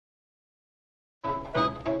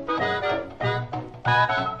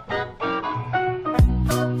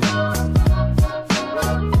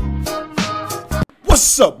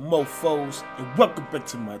What's up, mofos, and welcome back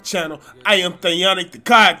to my channel. I am Thionic, the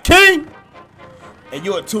Card King, and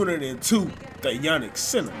you're tuning in to Thionic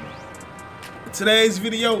Cinema. In today's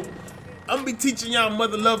video, I'm gonna be teaching y'all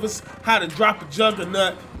mother lovers how to drop a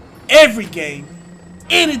Juggernaut every game,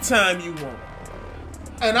 anytime you want.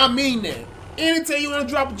 And I mean that. Anytime you want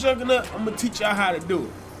to drop a Juggernaut, I'm gonna teach y'all how to do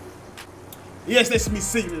it. Yes, that's me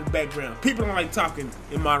singing in the background. People don't like talking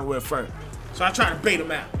in Modern Warfare, so I try to bait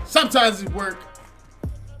them out. Sometimes it works.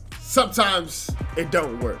 Sometimes it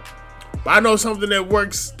don't work. But I know something that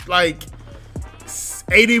works like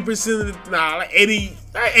 80% of the, like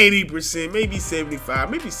 80%, maybe 75,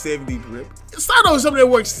 maybe 70%. So I know something that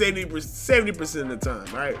works 70% of the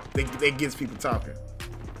time, right? That gets people talking.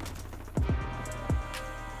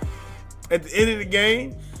 At the end of the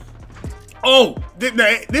game, oh,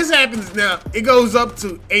 this happens now. It goes up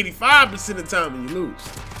to 85% of the time when you lose.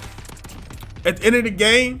 At the end of the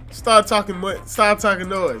game, start talking noise.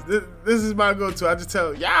 This is my go-to. I just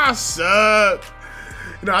tell y'all suck.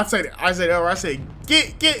 You know, I say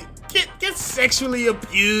get sexually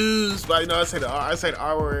abused. But you know, I say the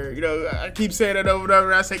R word. You know, I keep saying it over and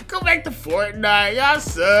over. And I say, go back to Fortnite. Y'all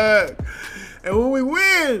suck. And when we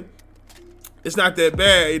win, it's not that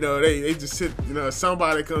bad. You know, they just sit. You know,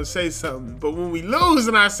 somebody come say something. But when we lose,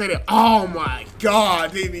 and I say that, oh my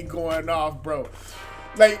God, they be going off, bro.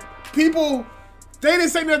 Like, people, they didn't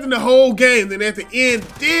say nothing the whole game. Then at the end,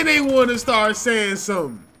 then they want to start saying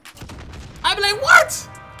something. I be like, what?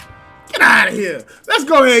 Get out of here. Let's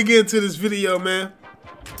go ahead and get into this video, man.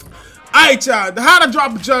 Alright, y'all. How to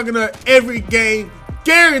drop a Juggernaut every game,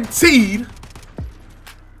 guaranteed.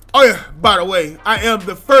 Oh yeah, by the way, I am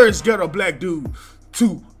the first ghetto black dude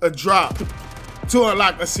to unlock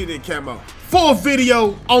a city camo. Full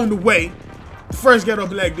video on the way. The first ghetto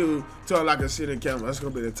black dude to unlock a city camo. That's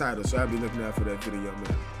gonna be the title, so I'll be looking out for that video,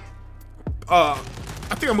 man. I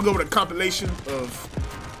think I'm gonna go with a compilation of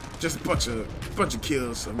just a bunch of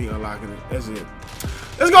kills of me unlocking it. That's it.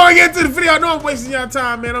 Let's go and get into the video. I know I'm wasting y'all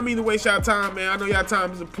time, man. I don't mean to waste y'all time, man. I know y'all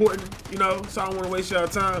time is important, you know, so I don't want to waste y'all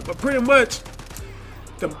time. But pretty much,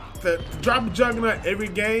 the drop a Juggernaut every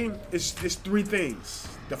game is three things.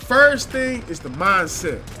 The first thing is the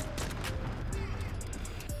mindset.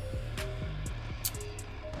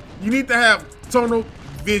 You need to have tunnel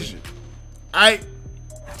vision. I'm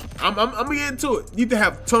gonna get into it. You need to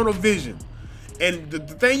have tunnel vision. And the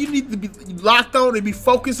thing you need to be locked on and be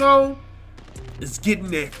focused on is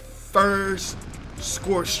getting that first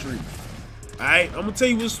score streak. Alright, I'm gonna tell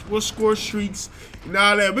you what score streaks and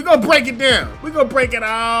all that. We're gonna break it down. We're gonna break it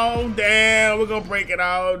all down. We're gonna break it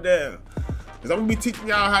all down. Because I'm gonna be teaching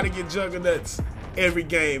y'all how to get Juggernauts every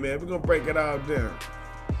game, man. We're gonna break it all down.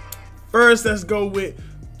 First, let's go with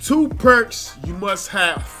 2 perks you must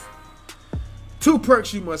have. 2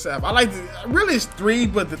 perks you must have. I like to, really it's 3,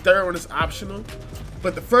 but the third one is optional.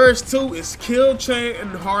 But the first 2 is Kill Chain and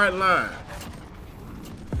Hard Line.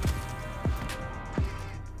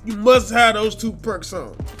 You must have those 2 perks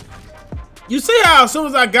on. You see how as soon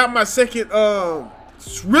as I got my second, really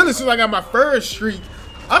as soon as I got my first streak,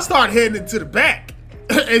 I started heading into the back.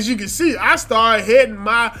 As you can see, I started heading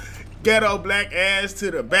my ghetto black ass to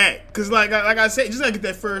the back. Cause like I said, just like get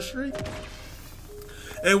that first streak.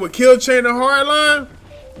 And with Kill Chain and Hard Line,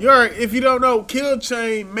 if you don't know, Kill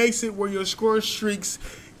Chain makes it where your score streaks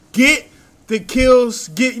get the kills,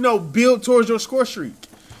 build towards your score streak.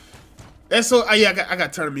 That's so. Yeah, I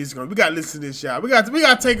got to turn the music on. We got to listen to this, y'all. We got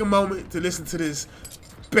to take a moment to listen to this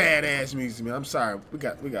badass music, man. I'm sorry. We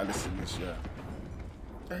got to listen to this, y'all.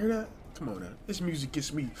 I hear that? Come on now. This music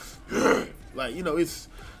gets me like, you know, it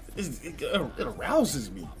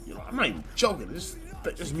arouses me. You know, I'm not even joking. This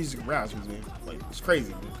music arouses me, man. Like, it's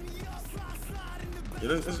crazy, man. Yeah,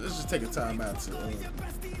 let's just take a time out to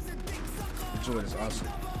enjoy this awesome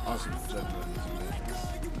Juggernaut music,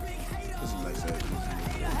 man. This is nice ass music.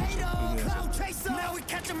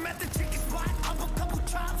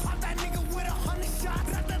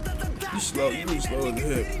 You really slow in the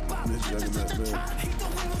hip on this Juggernaut, man.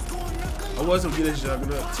 I wasn't getting this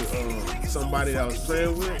Juggernaut to somebody that I was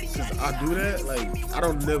playing with, because I do that. Like, I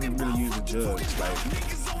don't never really use the jugs. Like,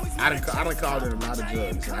 I done called in a lot of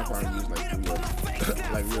jugs, and I probably use like 3 of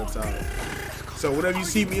them, like real time. So whenever you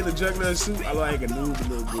see me in the Juggernaut suit, I like a noob a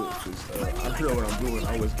little bit, because I know what I'm doing. I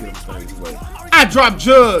always get them things away. I drop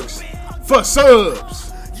jugs for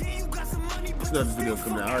subs. It's another video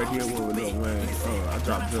coming out. I already did one with Lil Wayne. I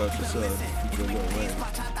dropped jugs for subs with Lil Wayne.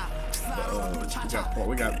 But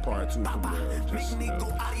we got part 2 coming out. Just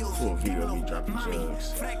full video of me dropping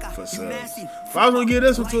jugs for subs. If I was gonna give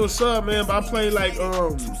this one to a sub, man, but I played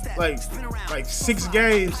like 6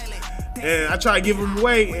 games, and I try to give them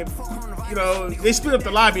away, and you know, they split up the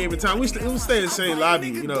lobby every time. We stay in the same lobby.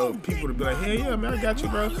 You know, people would be like, hell yeah, man, I got you,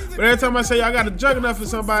 bro. But every time I say I got a Juggernaut for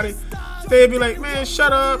somebody, they'd be like, man,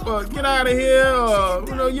 shut up, or get out of here, or,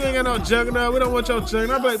 you know, you ain't got no Juggernaut. We don't want your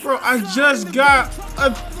Juggernaut. I'm like, bro, I just got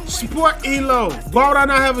a Sport Elo. Why would I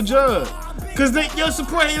not have a Jug? Because your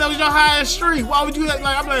Support Elo is your highest streak. Why would you act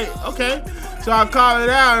like, I'm like, okay. So I call it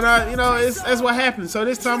out, and you know, that's what happened. So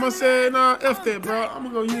this time I said, nah, F that, bro. I'm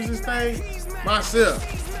gonna go use this thing myself.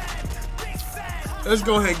 Let's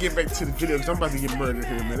go ahead and get back to the video, because I'm about to get murdered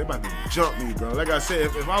here, man. They're about to jump me, bro. Like I said,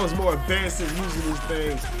 if I was more advanced in using this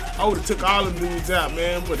thing, I would have took all the dudes out,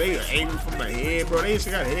 man. But they are aiming from the head, bro. They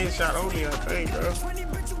actually got a headshot on me, I think, bro.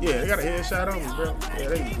 Yeah, they got a headshot on me, bro. Yeah,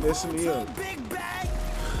 they messing me up.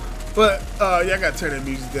 But, yeah, I gotta turn that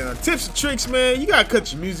music down. Tips and tricks, man. You gotta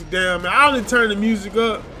cut your music down, man. I only turn the music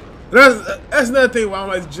up. That's another thing why I don't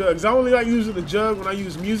like the jugs. I only like using the jug when I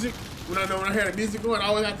use music. When I hear the music going, I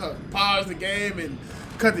always have to pause the game and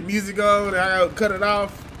cut the music on, and I gotta cut it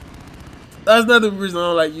off. That's another reason I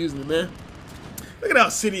don't like using it, man. Look at how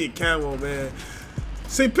city and camo, man.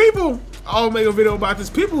 See, people, I'll make a video about this.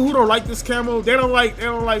 People who don't like this camo, they don't like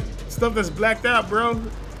stuff that's blacked out, bro.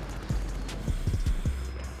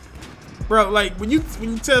 Bro, like when you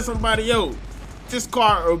tell somebody, yo, this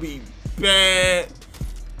car will be bad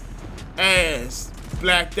ass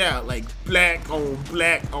blacked out, like black on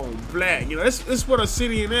black on black. You know, that's what a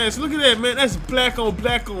city and ass. Look at that, man. That's black on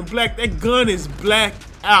black on black. That gun is blacked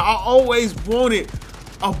out. I always wanted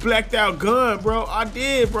a blacked out gun, bro. I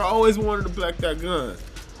did, bro. I always wanted a blacked out gun.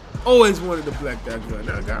 Always wanted a blacked out gun.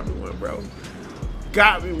 Now I got me one, bro.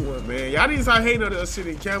 Got me one, man. Y'all need to start hating on the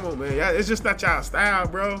city camo, man. It's just not y'all style,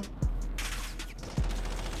 bro.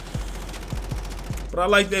 But I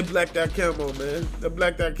like that blacked out camo, man. That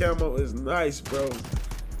blacked out camo is nice, bro.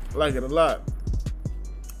 I like it a lot.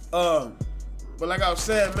 But like I was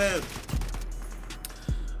saying, man,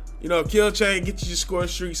 you know, kill chain get you your score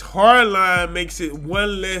streaks. Hardline makes it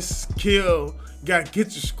one less kill. You gotta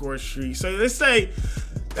get your score streak. So let's say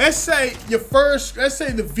your first, let's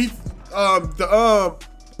say the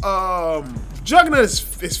Juggernaut is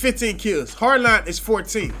 15 kills. Hardline is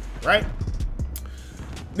 14, right?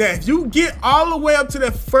 Now, if you get all the way up to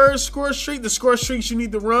that first score streak, the score streaks you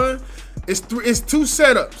need to run, it's two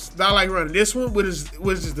setups that I like running. This one, which is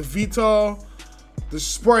the VTOL, the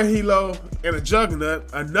Sport Helo, and a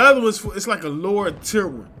Juggernaut. Another one's it's like a lower tier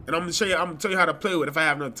one, and I'm gonna tell you how to play with it if I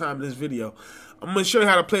have enough time in this video. I'm gonna show you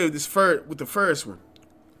how to play with the first one.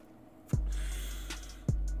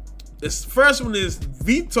 This first one is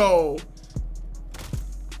VTOL.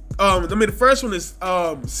 The first one is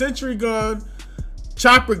Sentry Gun,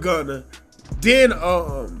 Chopper Gunner, then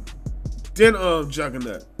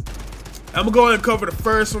Juggernaut. I'm gonna go ahead and cover the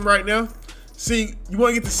first one right now. See, you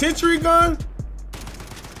wanna get the Sentry Gun,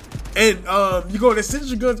 and you go, the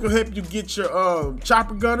Sentry Gun's gonna help you get your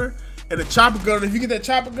Chopper Gunner, and the Chopper Gunner, if you get that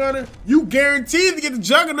Chopper Gunner, you guaranteed to get the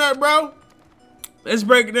Juggernaut, bro. Let's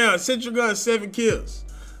break it down. Sentry Gun, 7 kills.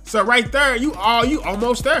 So right there, you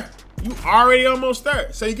almost there. You already almost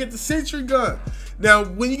there. So you get the Sentry Gun. Now,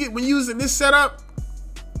 when using this setup,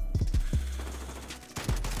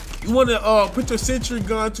 you want to put your Sentry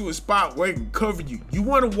Gun to a spot where it can cover you. You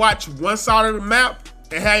want to watch one side of the map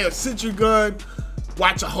and have your Sentry Gun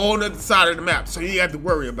watch a whole nother side of the map, so you ain't have to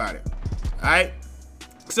worry about it. All right.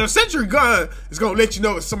 So Sentry Gun is gonna let you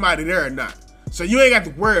know if somebody there or not. So you ain't got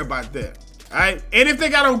to worry about that. All right. And if they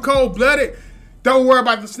got on cold-blooded, don't worry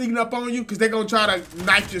about them sneaking up on you, because they're going to try to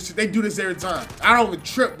knife your shit. They do this every time. I don't even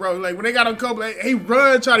trip, bro. Like, when they got on cover, hey,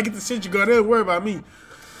 run, try to get the Sentry Gun. They don't worry about me.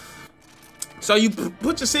 So you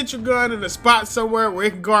put your Sentry Gun in a spot somewhere where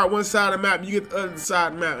it can guard one side of the map, you get the other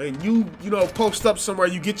side of the map. And you know, post up somewhere,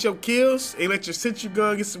 you get your kills, and let your Sentry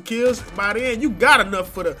Gun get some kills. By the end, you got enough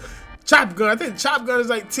for the Chopper Gun. I think the Chopper Gun is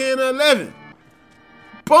like 10 or 11.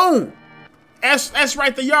 Boom. That's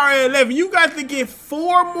right there, y'all at 11. You got to get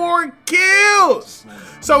 4 more kills.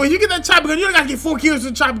 So when you get that Chopper Gun, you don't got to get 4 kills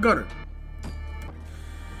with the Chopper Gunner.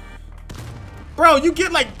 Bro, you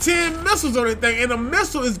get like 10 missiles on that thing, and a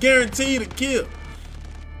missile is guaranteed to kill.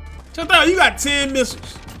 Check out, you got 10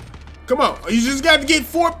 missiles. Come on, you just got to get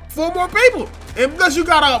 4 more people. And plus you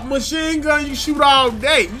got a machine gun, you shoot all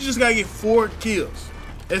day. You just got to get 4 kills.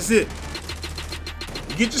 That's it.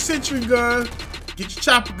 You get your Sentry Gun. Get your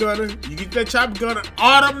Chopper Gunner. You get that Chopper Gunner.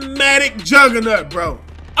 Automatic Juggernaut, bro.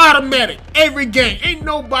 Automatic. Every game. Ain't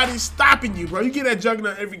nobody stopping you, bro. You get that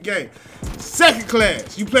Juggernaut every game. Second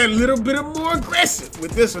class. You play a little bit more aggressive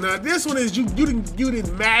with this one. Now, this one is you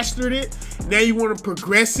didn't mastered it. Now you want to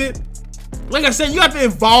progress it. like I said, you have to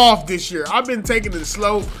evolve this year. I've been taking it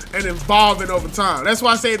slow and evolving over time. That's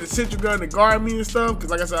why I say the central gun to guard me and stuff,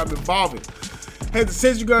 because like I said, I'm evolving. Had the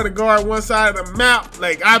central gun to guard one side of the map.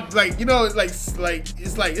 You know,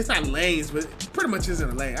 it's not lanes, but it pretty much isn't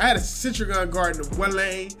a lane. I had a central gun guarding one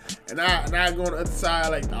lane, and I go on the other side,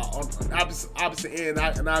 like on the opposite end,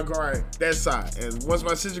 and I guard that side. And once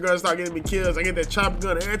my central gun start getting me kills, I get that chopper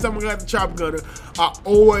gunner. Every time I got the chopper gunner, I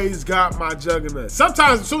always got my Juggernaut.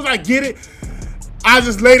 Sometimes as soon as I get it, I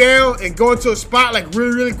just lay down and go into a spot like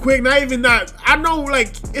really quick. I know like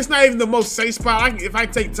it's not even the most safe spot. If I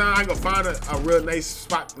take time, I can find a real nice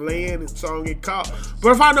spot to lay in so I don't get caught.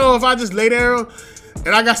 But if I just lay down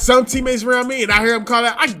and I got some teammates around me and I hear them call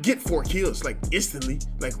out, I can get 4 kills like instantly,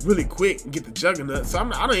 like really quick, and get the Juggernaut. So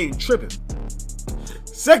I don't even tripping.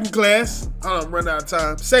 Second class, I'm running out of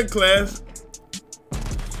time. Second class,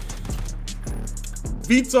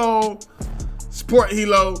 Vito, Sport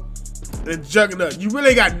Helo, and Juggernaut. You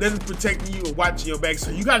really got nothing protecting you and watching your back,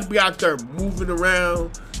 so you got to be out there moving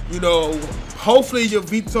around. You know, hopefully your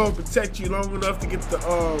Vito protect you long enough to get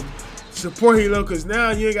the Support Helo, because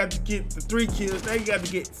now you ain't got to get the 3 kills. Now you got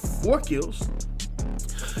to get 4 kills.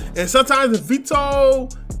 And sometimes the Vito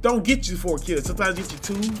don't get you 4 kills. Sometimes it get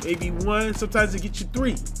you 2, maybe 1. Sometimes it get you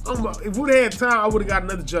 3. If we'd had time, I would have got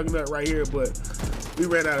another Juggernaut right here, but we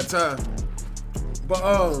ran out of time.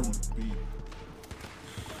 But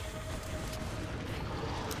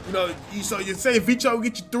you know, so you say Vito will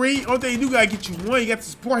get you 3. Only thing you do gotta get you 1. You got the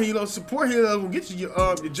Support Helo. Support Helo will get you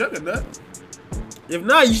your Juggernaut. If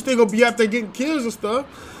not, you still gonna be out there getting kills and stuff.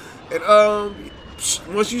 And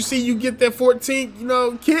once you see you get that 14th, you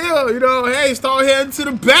know, kill, you know, hey, start heading to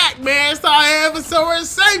the back, man. Start heading for somewhere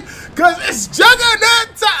safe, cause it's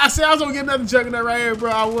Juggernaut time. I said I was gonna get another Juggernaut right here,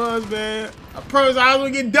 bro. I was, man. I promise I was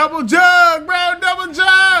gonna get double jug, bro, double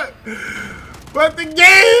jug. But the game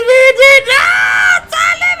did not.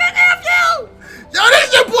 Yo, this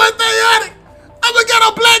is your boy Thionic. I'm gonna get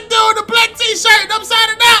on Black